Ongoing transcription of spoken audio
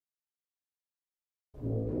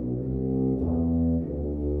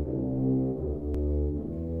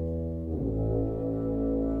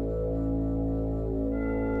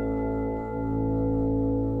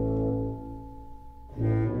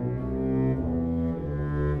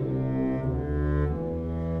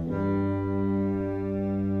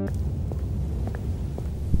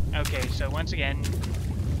so once again,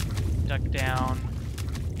 duck down,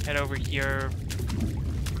 head over here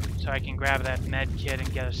so I can grab that med kit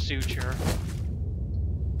and get a suture.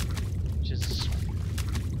 Which is...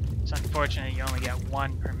 it's unfortunate you only get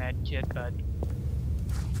one per med kit, but...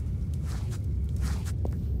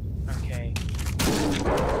 okay.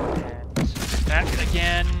 And back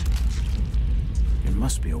again. It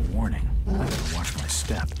must be a warning. I better watch my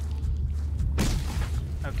step.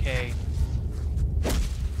 Okay.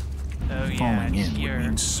 So yeah, Falling it's in here. would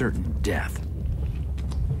mean certain death.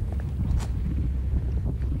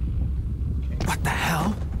 What the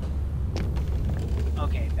hell?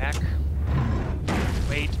 Okay, back.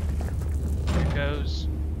 Wait. Here it goes.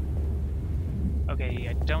 Okay,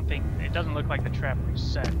 I don't think... it doesn't look like the trap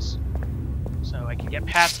resets. So I can get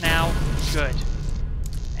past now. Good.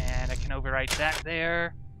 And I can overwrite that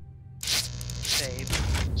there. Save.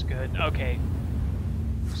 It's good. Okay.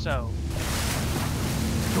 So.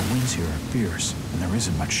 The winds here are fierce, and there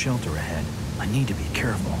isn't much shelter ahead. I need to be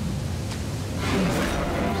careful.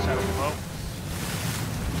 Okay, so, oh.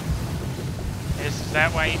 Is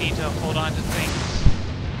that why you need to hold on to things?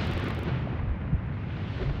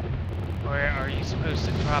 Or are you supposed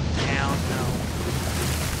to drop down? No.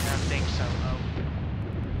 I don't think so. Oh.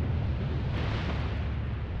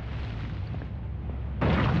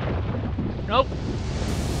 Nope.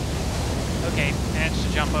 Okay, managed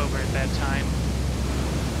to jump over at that time.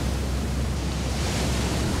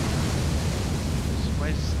 So what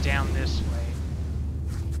is down this way?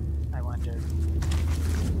 I wonder.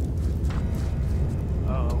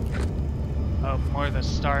 Uh-oh. Oh, more of the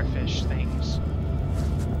starfish things.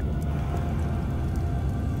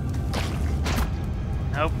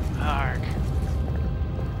 Nope. Arg.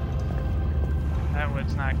 That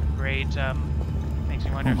was not great. Makes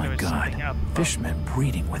me wonder Oh if my there was God. something up. Fishmen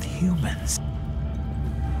breeding with humans.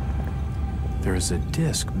 There is a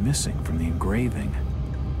disc missing from the engraving.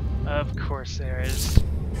 Of course there is.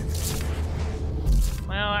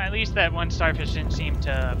 Well, at least that one starfish didn't seem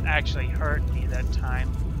to actually hurt me that time.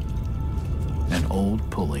 An old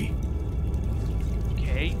pulley.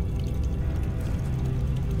 Okay.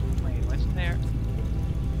 Wait, what's there?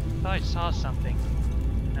 I thought I saw something.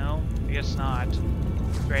 No, I guess not.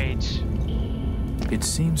 Great. It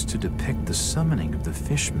seems to depict the summoning of the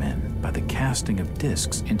fishmen by the casting of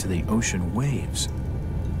discs into the ocean waves.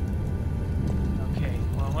 Okay,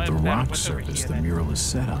 well, what The about rock what's over surface here, the then? mural is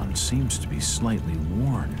set on seems to be slightly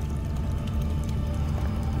worn.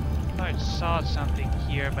 I thought I saw something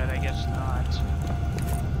here, but I guess not.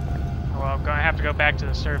 Well, I'm gonna have to go back to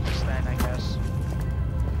the surface then, I guess.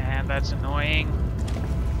 And that's annoying.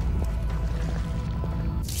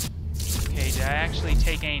 Okay, did I actually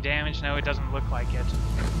take any damage? No, it doesn't look like it.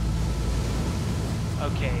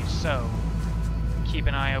 Okay, so keep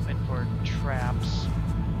an eye open for traps.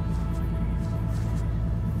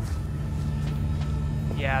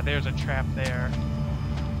 Yeah, there's a trap there.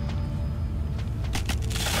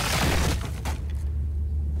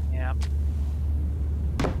 Yep.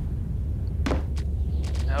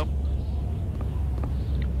 Nope.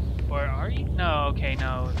 Or are you? No, okay,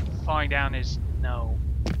 no. Falling down is no.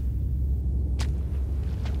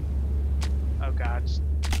 Oh god.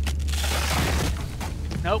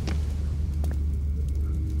 Nope.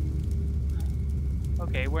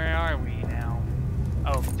 Okay, where are we now?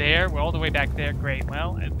 Oh, there? We're all the way back there. Great.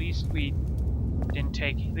 Well, at least we didn't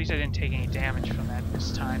take... at least I didn't take any damage from that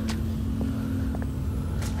this time.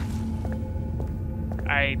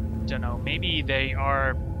 I don't know. Maybe they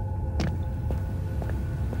are...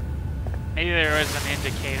 maybe there is an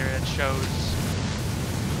indicator that shows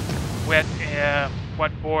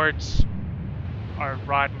what boards are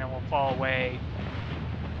rotten and will fall away.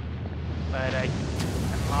 But I'm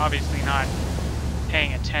obviously not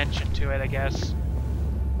paying attention to it, I guess.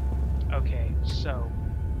 Okay, so...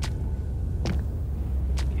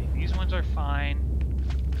 okay, these ones are fine.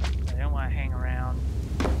 I don't want to hang around.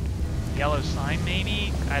 Yellow slime,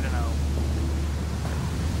 maybe? I don't know.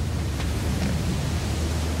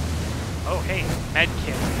 Oh, hey, med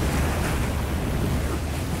kit.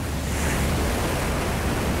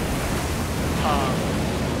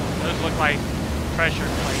 Those look like pressure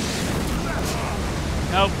plates.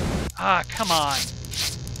 Nope. Ah, come on.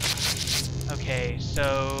 Okay,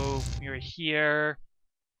 so you're here.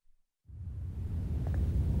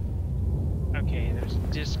 Okay, there's a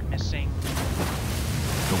disc missing.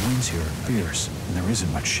 The winds here are fierce, and there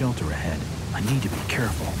isn't much shelter ahead. I need to be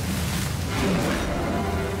careful.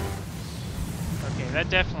 Okay, that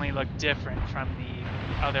definitely looked different from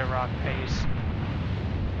the other rock face.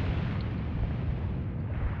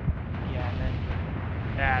 Yeah, and then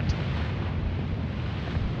that.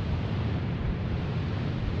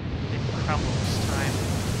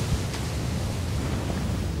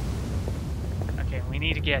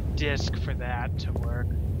 to get disc for that to work.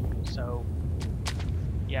 So,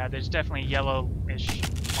 yeah, there's definitely yellowish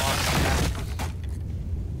moss on that.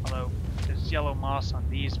 Although, there's yellow moss on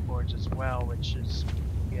these boards as well, which is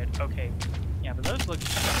good. Okay, yeah, but those look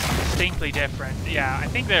distinctly different. Yeah, I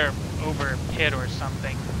think they're over a pit or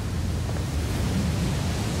something.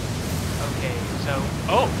 Okay, so...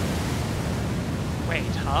 Oh! Wait,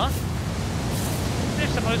 huh? Isn't there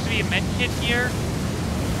supposed to be a med kit here?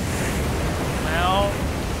 Well,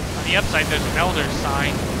 on the upside there's an elder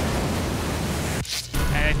sign.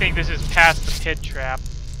 And I think this is past the pit trap.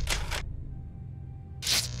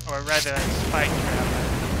 Or rather, that spike trap.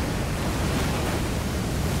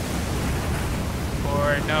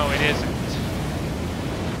 Or no, it isn't.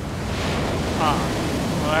 Huh.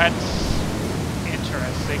 Well, that's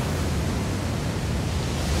interesting.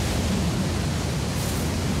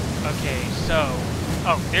 Okay, so...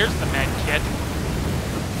 Oh, there's the med kit.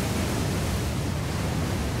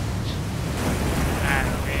 I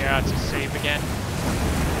don't know, maybe I ought to save again.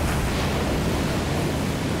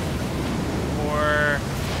 Or...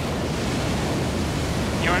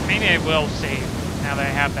 You know what, maybe I will save now that I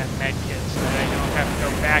have that med kit so that I don't have to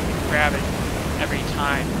go back and grab it every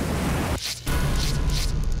time.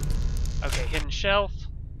 Okay, hidden shelf.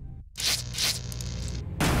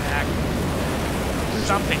 Back.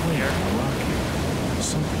 Something here.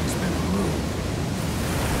 Something's been removed.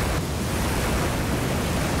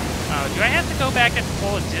 Oh, do I have to go back and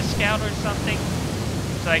pull a disc out or something?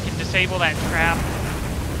 So I can disable that trap?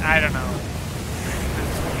 I don't know.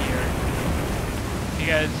 That's weird.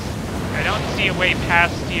 Because I don't see a way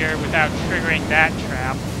past here without triggering that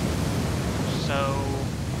trap. So...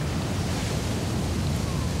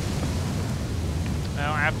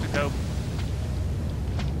 Well, I have to go...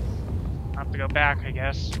 back, I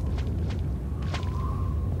guess.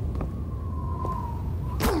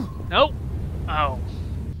 Nope! Oh.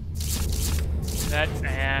 That,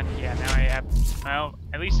 and yeah, now I have... Well,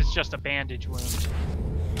 at least it's just a bandage wound.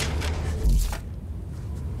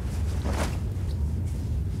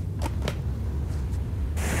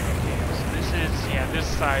 Okay, so this is, yeah, this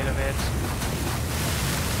side of it.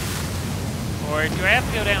 Or do I have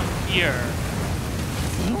to go down here?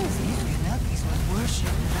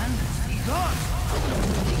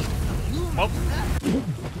 Oh.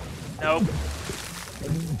 Nope.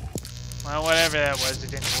 Well, whatever that was,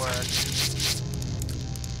 it didn't work.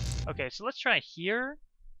 Okay, so let's try here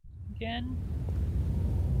again.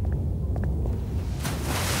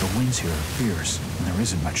 The winds here are fierce, and there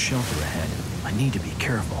isn't much shelter ahead. I need to be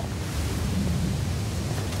careful.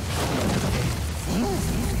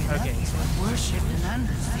 Okay. Worship and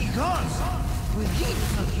understand gods with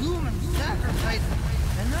heaps of human sacrifice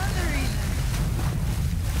and other reasons.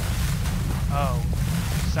 Oh,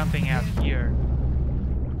 something out here.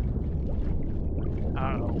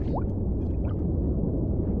 Uh-oh.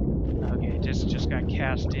 Okay, just got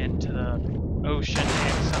cast into the ocean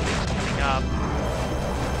and something's coming up.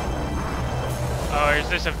 Oh, or is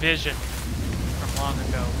this a vision from long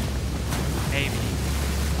ago? Maybe.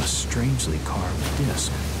 A strangely carved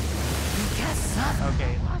disc.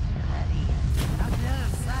 Okay.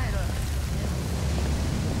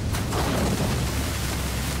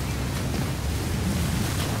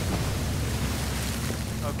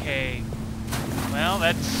 Okay. Well,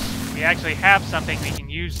 we actually have something we can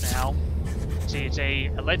use now. See, it's a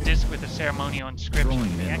lead disc with a ceremonial inscription.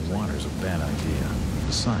 Throwing it in the water's a bad idea.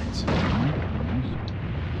 Besides,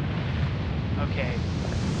 okay.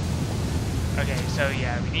 Okay, so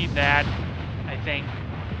yeah, we need that, I think,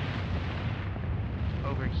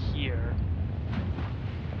 over here.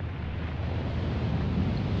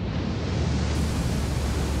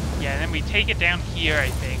 Yeah, and then we take it down here, I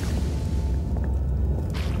think.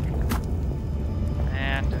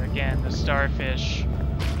 And again, the starfish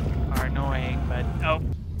are annoying, but oh.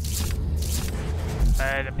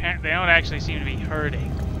 But apparently they don't actually seem to be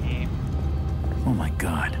hurting me. oh my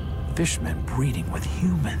god, fishmen breeding with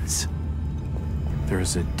humans. There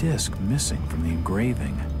is a disc missing from the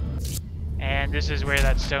engraving. And this is where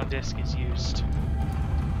that stone disc is used.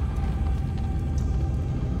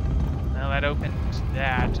 Well, that opened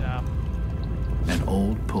that. An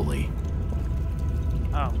old pulley.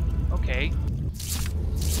 Oh, okay.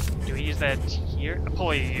 Do we use that here? A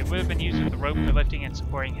pulley. It would have been used with the rope for lifting and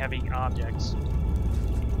supporting heavy objects.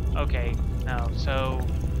 Okay, no, so...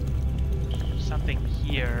 something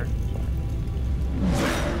here.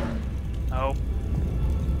 Oh.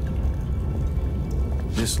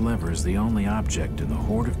 This lever is the only object in the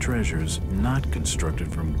hoard of treasures not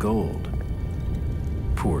constructed from gold.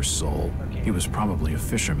 Poor soul. Okay. He was probably a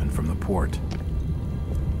fisherman from the port.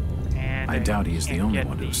 And I doubt he's the can't only get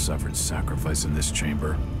one who suffered sacrifice in this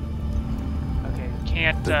chamber. Okay, we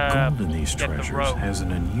can't The gold in these get the treasures rope. has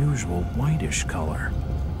an unusual whitish color.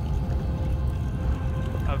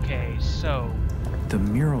 Okay, so The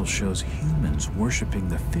mural shows humans worshipping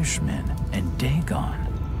the fishmen and Dagon.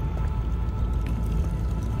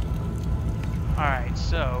 alright,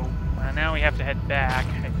 so now we have to head back,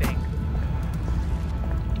 I think.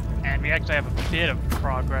 And we actually have a bit of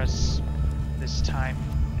progress this time,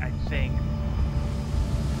 I think.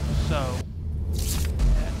 So,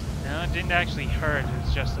 no, it didn't actually hurt,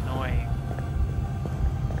 it's just annoying.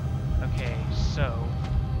 Okay, so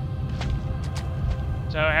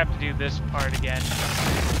I have to do this part again.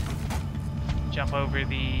 Jump over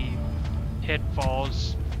the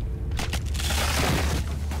pitfalls.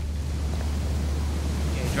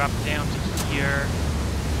 Okay, drop it down to here.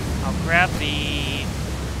 I'll grab the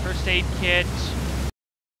first aid kit.